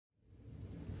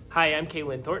Hi, I'm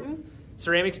Kaylin Thornton,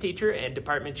 ceramics teacher and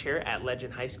department chair at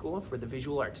Legend High School for the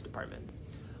Visual Arts Department.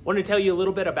 I want to tell you a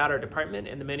little bit about our department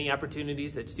and the many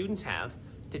opportunities that students have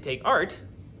to take art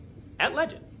at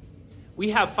Legend. We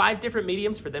have 5 different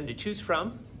mediums for them to choose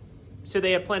from, so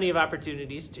they have plenty of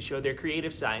opportunities to show their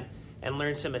creative side and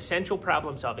learn some essential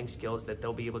problem-solving skills that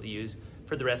they'll be able to use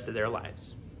for the rest of their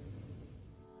lives.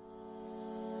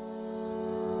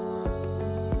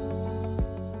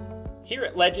 Here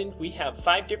at Legend, we have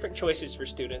 5 different choices for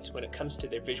students when it comes to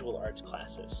their visual arts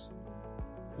classes.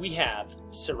 We have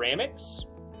ceramics,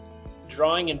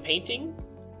 drawing and painting,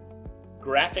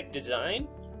 graphic design,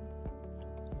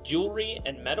 jewelry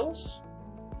and metals,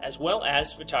 as well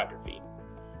as photography.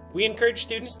 We encourage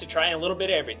students to try a little bit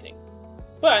of everything,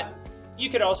 but you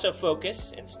could also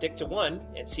focus and stick to one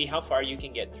and see how far you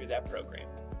can get through that program.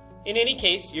 In any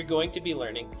case, you're going to be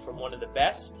learning from one of the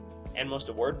best and most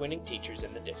award-winning teachers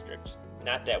in the district.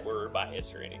 Not that we're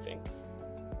biased or anything.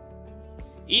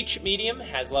 Each medium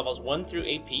has levels 1 through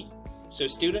AP, so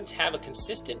students have a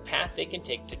consistent path they can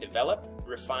take to develop,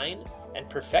 refine, and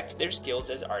perfect their skills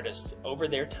as artists over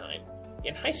their time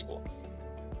in high school.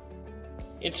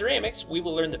 In ceramics, we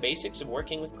will learn the basics of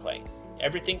working with clay,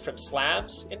 everything from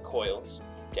slabs and coils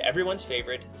to everyone's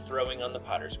favorite, throwing on the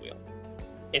potter's wheel.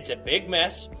 It's a big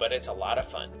mess, but it's a lot of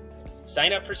fun.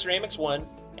 Sign up for Ceramics 1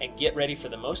 and get ready for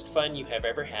the most fun you have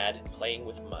ever had playing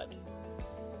with mud.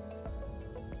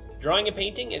 Drawing and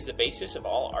painting is the basis of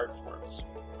all art forms.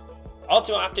 All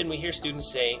too often we hear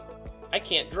students say, "I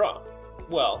can't draw."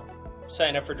 Well,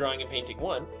 sign up for Drawing and Painting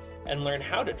 1 and learn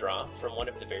how to draw from one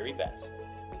of the very best.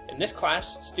 In this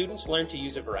class, students learn to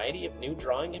use a variety of new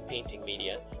drawing and painting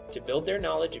media to build their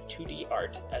knowledge of 2D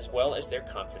art as well as their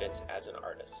confidence as an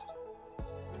artist.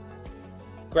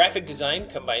 Graphic design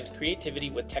combines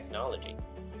creativity with technology.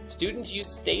 Students use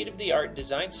state-of-the-art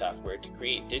design software to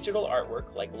create digital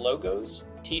artwork like logos,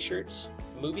 t-shirts,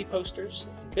 movie posters,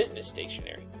 and business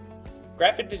stationery.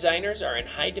 Graphic designers are in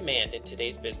high demand in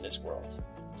today's business world.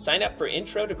 Sign up for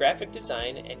Intro to Graphic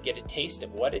Design and get a taste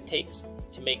of what it takes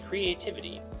to make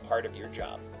creativity part of your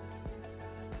job.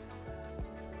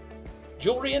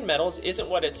 Jewelry and metals isn't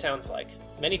what it sounds like.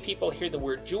 Many people hear the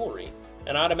word jewelry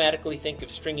and automatically think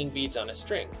of stringing beads on a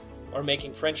string or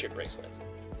making friendship bracelets.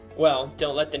 Well,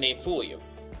 don't let the name fool you.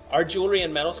 Our Jewelry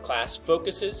and Metals class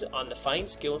focuses on the fine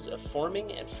skills of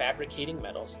forming and fabricating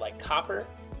metals like copper,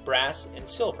 brass, and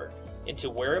silver into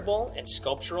wearable and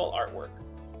sculptural artwork.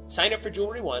 Sign up for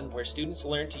Jewelry 1, where students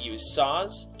learn to use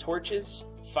saws, torches,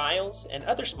 files, and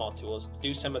other small tools to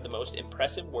do some of the most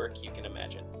impressive work you can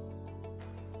imagine.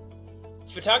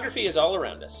 Photography is all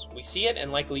around us. We see it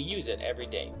and likely use it every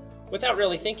day, without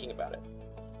really thinking about it.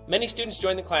 Many students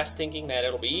join the class thinking that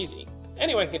it'll be easy.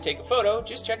 Anyone can take a photo,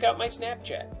 just check out my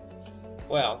Snapchat.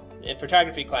 Well, in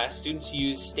photography class, students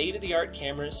use state-of-the-art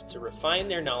cameras to refine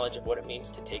their knowledge of what it means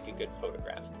to take a good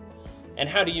photograph, and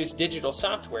how to use digital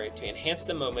software to enhance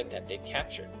the moment that they've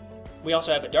captured. We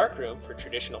also have a darkroom for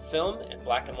traditional film and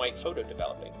black and white photo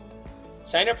developing.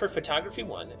 Sign up for Photography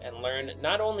 1 and learn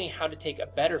not only how to take a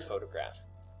better photograph,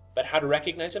 but how to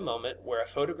recognize a moment where a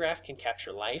photograph can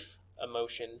capture life,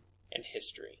 emotion, and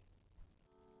history.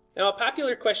 Now, a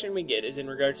popular question we get is in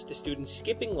regards to students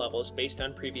skipping levels based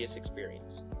on previous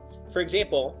experience. For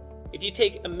example, if you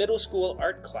take a middle school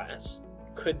art class,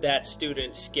 could that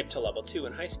student skip to level 2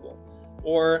 in high school?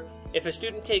 Or if a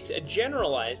student takes a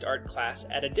generalized art class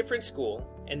at a different school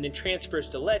and then transfers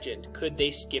to Legend, could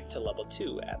they skip to level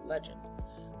 2 at Legend?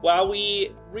 While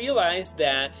we realize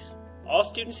that all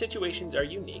student situations are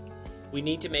unique, we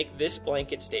need to make this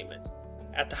blanket statement.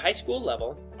 At the high school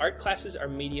level, art classes are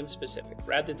medium specific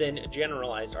rather than a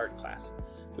generalized art class.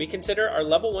 We consider our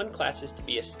level 1 classes to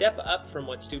be a step up from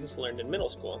what students learned in middle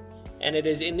school, and it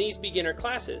is in these beginner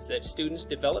classes that students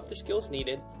develop the skills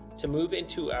needed to move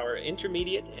into our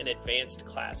intermediate and advanced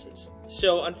classes.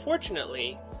 So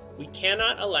unfortunately, we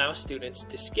cannot allow students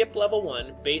to skip level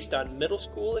 1 based on middle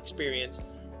school experience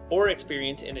or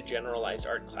experience in a generalized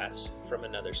art class from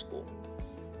another school.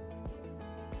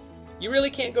 You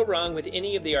really can't go wrong with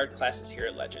any of the art classes here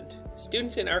at Legend.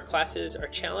 Students in our classes are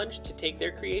challenged to take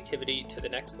their creativity to the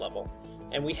next level,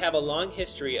 and we have a long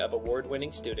history of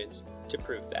award-winning students to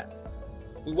prove that.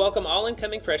 We welcome all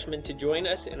incoming freshmen to join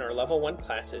us in our level 1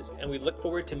 classes, and we look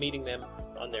forward to meeting them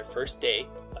on their first day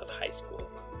of high school.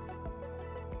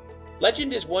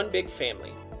 Legend is one big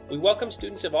family. We welcome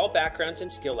students of all backgrounds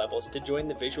and skill levels to join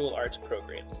the visual arts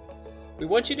programs. We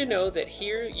want you to know that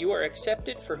here you are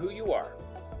accepted for who you are.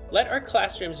 Let our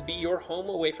classrooms be your home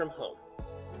away from home.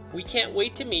 We can't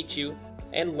wait to meet you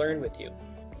and learn with you.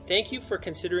 Thank you for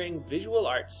considering visual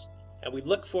arts, and we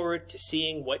look forward to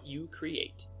seeing what you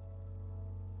create.